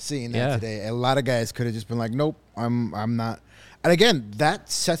seeing that today. A lot of guys could have just been like, nope, I'm not. And again, that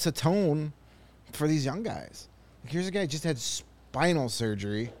sets a tone for these young guys. Here's a guy who just had spinal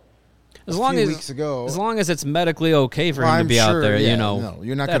surgery a few weeks ago. As long as it's medically okay for him to be out there,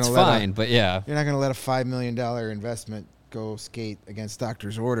 you're not that's fine. But you're not going to let a $5 million investment go skate against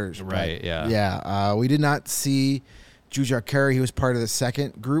doctor's orders. Right, Yeah, we did not see Jujhar Carey. He was part of the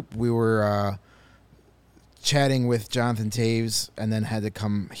second group. We were chatting with Jonathan Toews and then had to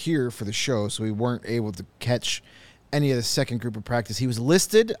come here for the show, so we weren't able to catch any of the second group of practice. He was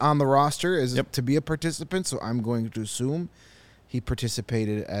listed on the roster as to be a participant, so I'm going to assume he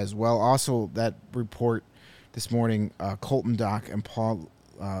participated as well. Also, that report this morning, Colton Dock and Paul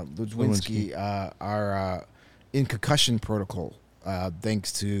Ludwinski are in concussion protocol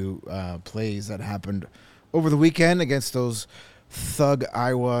thanks to plays that happened over the weekend against those thug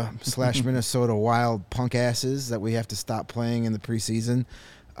Iowa / Minnesota Wild punk asses that we have to stop playing in the preseason.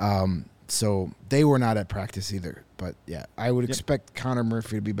 So they were not at practice either. But, I would expect Connor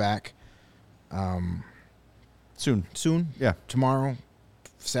Murphy to be back soon. Yeah. Tomorrow,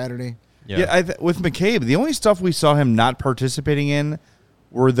 Saturday. Yeah, with McCabe, the only stuff we saw him not participating in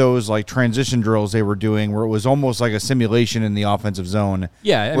were those transition drills they were doing where it was almost like a simulation in the offensive zone.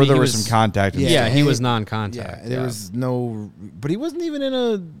 Yeah, where there was some contact. He was non-contact. Yeah, there was no, but he wasn't even in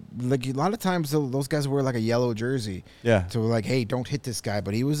a lot of times those guys wear a yellow jersey. Yeah. So hey, don't hit this guy.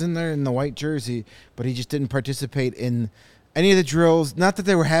 But he was in there in the white jersey, but he just didn't participate in any of the drills. Not that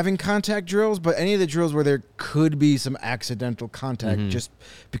they were having contact drills, but any of the drills where there could be some accidental contact just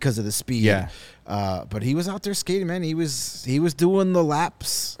because of the speed. Yeah. But he was out there skating, man. He was doing the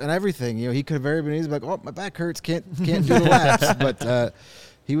laps and everything. He could have very been easy, oh, my back hurts, can't do the laps. But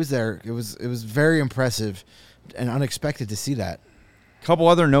he was there. It was very impressive and unexpected to see that. Couple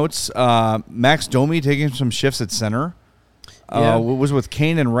other notes. Max Domi taking some shifts at center. Was with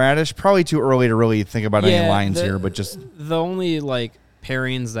Kane and Radish. Probably too early to really think about any lines here, but just the only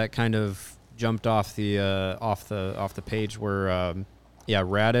pairings that kind of jumped off the page were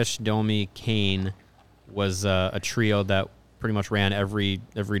Radish, Domi, Kane was a trio that pretty much ran every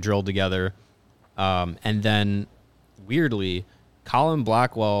drill together, and then weirdly, Colin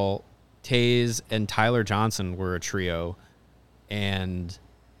Blackwell, Toews, and Tyler Johnson were a trio, and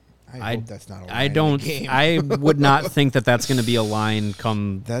I hope that's not a line I don't. in the game. I would not think that that's going to be a line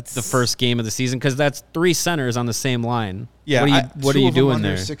come the first game of the season because that's three centers on the same line. Yeah, what are you doing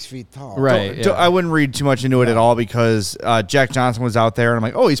there? 6 feet tall, right? I wouldn't read too much into it at all because Jack Johnson was out there and I'm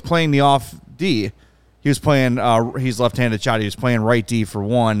like, oh, he's playing the off D. He was playing. He's left-handed shot. He was playing right D for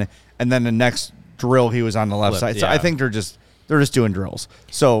one, and then the next drill he was on the left side. So I think they're They're just doing drills.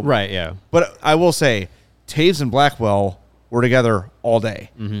 So Right, yeah. But I will say, Toews and Blackwell were together all day,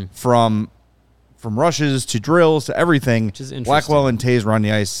 from rushes to drills to everything. Which is interesting. Blackwell and Toews were on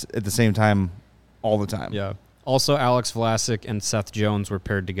the ice at the same time all the time. Yeah. Also, Alex Vlasic and Seth Jones were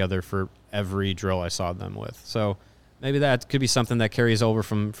paired together for every drill I saw them with. So maybe that could be something that carries over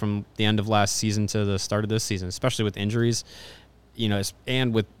from the end of last season to the start of this season, especially with injuries.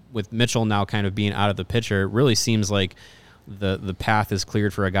 And with Mitchell now kind of being out of the picture, it really seems like the path is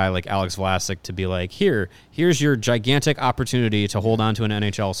cleared for a guy like Alex Vlasic to be like, here's your gigantic opportunity to hold on to an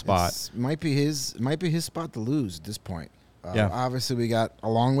NHL spot. Might be his spot to lose at this point. Yeah. Obviously, we got a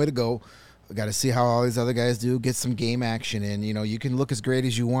long way to go. We got to see how all these other guys do. Get some game action in. You can look as great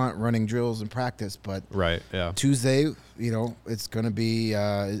as you want running drills and practice, but Right, yeah. Tuesday, it's going to be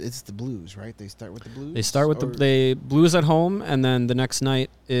it's the Blues, right? They start with the Blues. They start with the Blues at home, and then the next night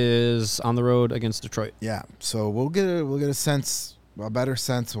is on the road against Detroit. Yeah, so we'll get a better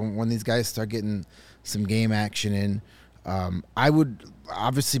sense when these guys start getting some game action in. I would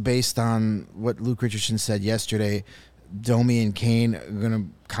obviously, based on what Luke Richardson said yesterday, Domi and Kane are going to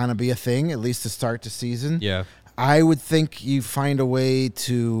kind of be a thing, at least to start the season. Yeah. I would think you find a way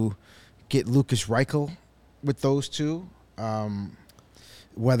to get Lucas Reichel with those two.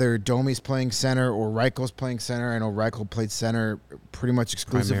 Whether Domi's playing center or Reichel's playing center. I know Reichel played center pretty much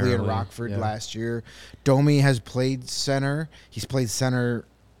exclusively at Rockford last year. Domi has played center. He's played center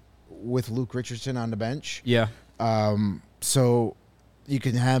with Luke Richardson on the bench. Yeah. So you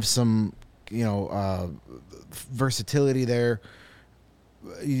can have some, versatility there.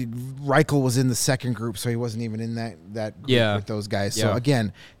 Reichel was in the second group, so he wasn't even in that group with those guys. So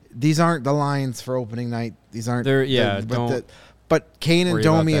again, these aren't the lines for opening night. These aren't. But Kane and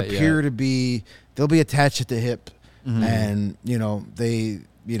Domi appear to be. They'll be attached at the hip, and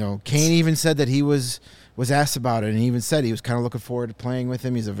Kane even said that he was asked about it, and he even said he was kind of looking forward to playing with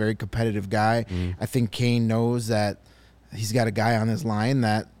him. He's a very competitive guy. I think Kane knows that he's got a guy on his line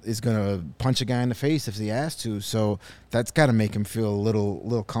that is going to punch a guy in the face if he has to. So that's got to make him feel a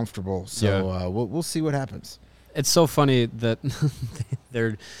little comfortable. So we'll see what happens. It's so funny that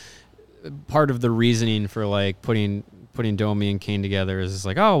they're part of the reasoning for like putting Domi and Kane together is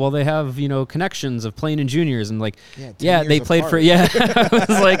like, oh, well, they have, connections of playing in juniors. And like, they played apart. It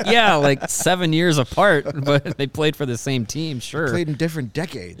was like, like 7 years apart, but they played for the same team. Sure. They played in different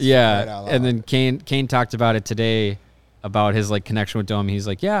decades. Yeah. Right, and then Kane talked about it today, about his like connection with Domi. He's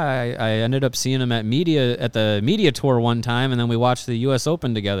like, I ended up seeing him at the media tour one time, and then we watched the U.S.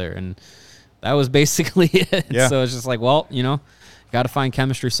 Open together, and that was basically it. Yeah. So it's just like, well, got to find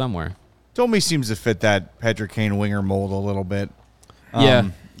chemistry somewhere. Domi seems to fit that Patrick Kane winger mold a little bit. Yeah.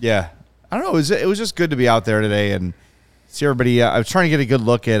 I don't know. It was just good to be out there today and see everybody. I was trying to get a good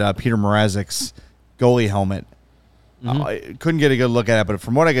look at Peter Mrazek's goalie helmet. I couldn't get a good look at it, but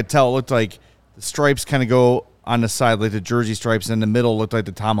from what I could tell, it looked like the stripes kind of go on the side, like the jersey stripes, and in the middle looked like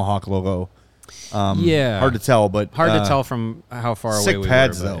the Tomahawk logo. Hard to tell, but hard to tell from how far away we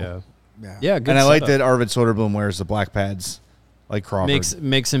pads, were. Though. Yeah, good. And I like that Arvid Soderblom wears the black pads, like Crawford.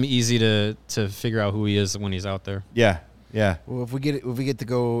 Makes him easy to figure out who he is when he's out there. Yeah. Well, if we get to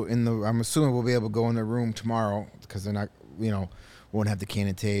go in the, I'm assuming we'll be able to go in the room tomorrow because they're not, won't have the Kane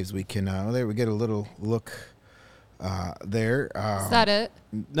and Toews. We can there we get a little look. There. Is that it?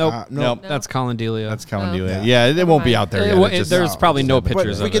 Nope. That's Colin Delia. That's Colin Delia. Yeah, it won't be out there yet. There's probably no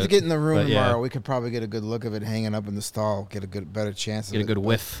pictures of it. If we get to get in the room tomorrow, we could probably get a good look of it hanging up in the stall, get a better chance of it. Get a good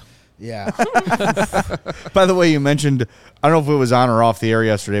whiff. Yeah. By the way, you mentioned, I don't know if it was on or off the air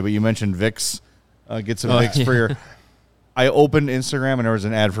yesterday, but you mentioned Vicks. Get some Vicks for your... I opened Instagram and there was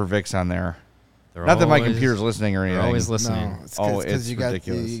an ad for Vicks on there. Not that my computer's listening or anything. They're always listening. No, it's you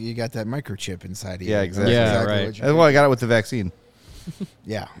ridiculous. You got that microchip inside of you. Yeah, exactly. Yeah, right. That's why I got it with the vaccine.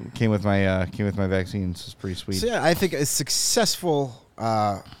 Yeah, it came with my vaccine. So it's pretty sweet. So yeah, I think a successful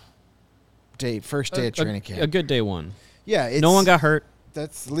first day of training camp. A good day one. Yeah, no one got hurt.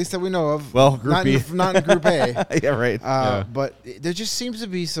 That's the least that we know of. Well, Group B. Not in Group A. Yeah, right. But there just seems to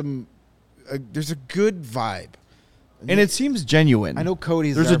be there's a good vibe. And it seems genuine. I know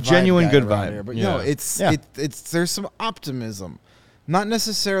Cody's there's a genuine good vibe here, but no, it's there's some optimism, not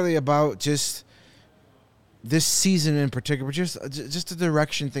necessarily about just this season in particular, but just the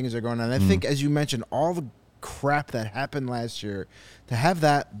direction things are going on. And I think, as you mentioned, all the crap that happened last year, to have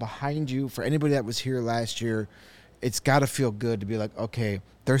that behind you for anybody that was here last year, it's got to feel good to be like, okay,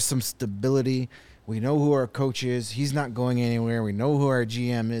 there's some stability. We know who our coach is. He's not going anywhere. We know who our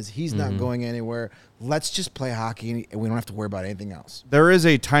GM is. He's not going anywhere. Let's just play hockey, and we don't have to worry about anything else. There is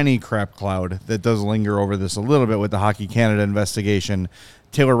a tiny crap cloud that does linger over this a little bit with the Hockey Canada investigation.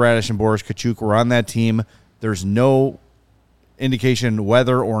 Taylor Radish and Boris Kachuk were on that team. There's no indication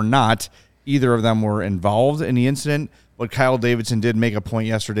whether or not either of them were involved in the incident. But Kyle Davidson did make a point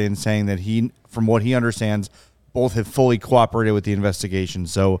yesterday in saying that from what he understands, both have fully cooperated with the investigation.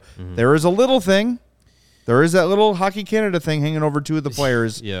 So there is a little thing. There is that little Hockey Canada thing hanging over two of the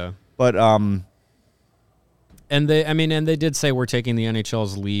players. Yeah. But and they did say we're taking the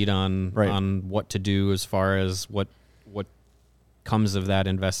NHL's lead on what to do as far as what comes of that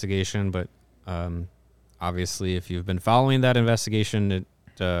investigation. But obviously, if you've been following that investigation,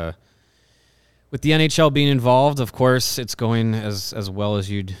 with the NHL being involved, of course, it's going as well as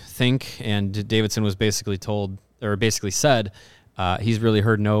you'd think. And Davidson was basically said he's really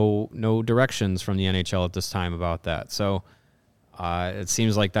heard no directions from the NHL at this time about that. So it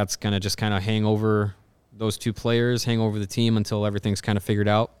seems like that's going to just kind of hang over those two players, hang over the team until everything's kind of figured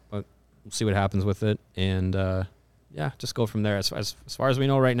out. But we'll see what happens with it. And just go from there. As far as we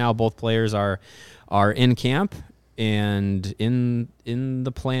know right now, both players are in camp and in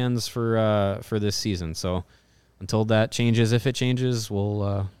the plans for this season. So until that changes, if it changes,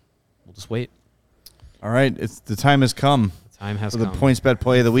 we'll just wait. All right, the time has come. The time has come. The PointsBet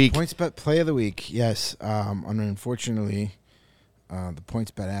play of the week. PointsBet play of the week. Yes. Unfortunately, the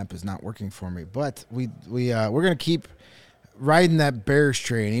PointsBet app is not working for me, but we're gonna keep riding that Bears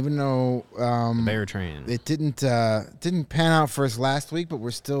train, even though the Bear train. It didn't pan out for us last week, but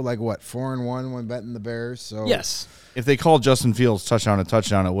we're still 4-1 when betting the Bears. So yes, if they called Justin Fields touchdown,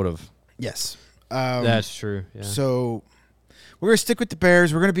 it would have. Yes, that's true. Yeah. So we're gonna stick with the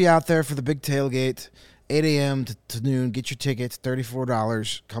Bears. We're gonna be out there for the big tailgate, 8 a.m. to noon. Get your tickets,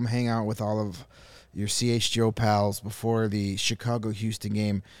 $34. Come hang out with all of your CHGO pals before the Chicago-Houston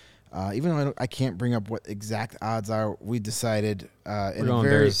game. Even though I can't bring up what exact odds are, we decided we're going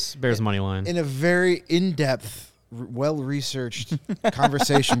Bears money line in a very in-depth, well-researched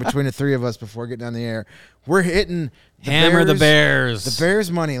conversation between the three of us before getting on the air. We're hitting the Bears. The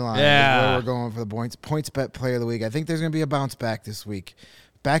Bears money line. Yeah, is where we're going for the PointsBet play of the week. I think there's going to be a bounce back this week.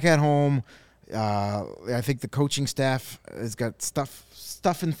 Back at home, I think the coaching staff has got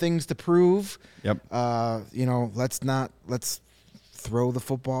stuff and things to prove. Yep. Let's throw the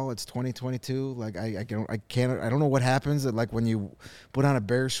football. It's 2022. I don't know what happens that when you put on a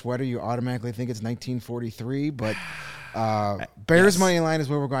Bears sweater, you automatically think it's 1943. But Bears money line is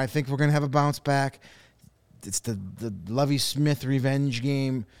where we're going. I think we're going to have a bounce back. It's the Lovie Smith revenge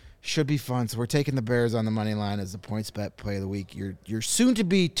game. Should be fun. So we're taking the Bears on the money line as the PointsBet play of the week. You're soon to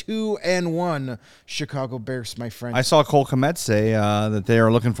be 2-1 Chicago Bears, my friend. I saw Cole Kmet say that they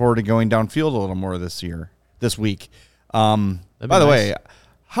are looking forward to going downfield a little more this week. By the way,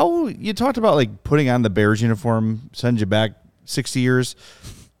 how you talked about putting on the Bears uniform sends you back 60 years.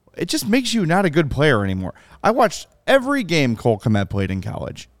 It just makes you not a good player anymore. I watched every game Cole Kmet played in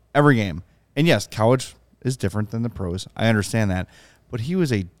college. Every game. And yes, college is different than the pros. I understand that. But he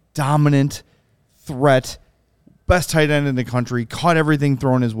was a dominant threat, best tight end in the country, caught everything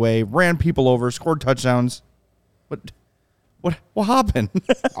thrown his way, ran people over, scored touchdowns. But what happened?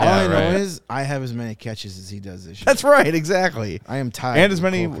 All I know is I have as many catches as he does this year. That's right, exactly. I am tired. And as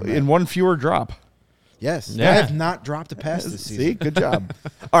many in one fewer drop. Yes. Yeah. I have not dropped a pass this season. See, good job.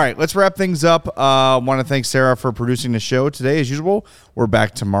 All right, let's wrap things up. I want to thank Sarah for producing the show today. As usual, we're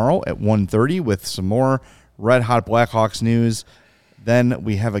back tomorrow at 1:30 with some more Red Hot Blackhawks news. Then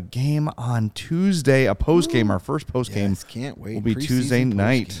we have a game on Tuesday, a post-game. Our first post-game can't wait. Will be Preseason Tuesday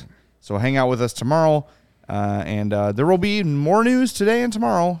night. post-game. So hang out with us tomorrow. And there will be more news today and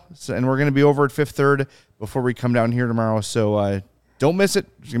tomorrow. And we're going to be over at Fifth Third before we come down here tomorrow. So don't miss it.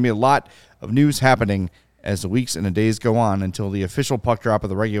 There's going to be a lot of news happening as the weeks and the days go on until the official puck drop of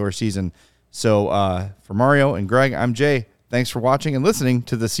the regular season. So for Mario and Greg, I'm Jay. Thanks for watching and listening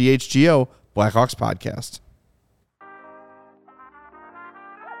to the CHGO Blackhawks podcast.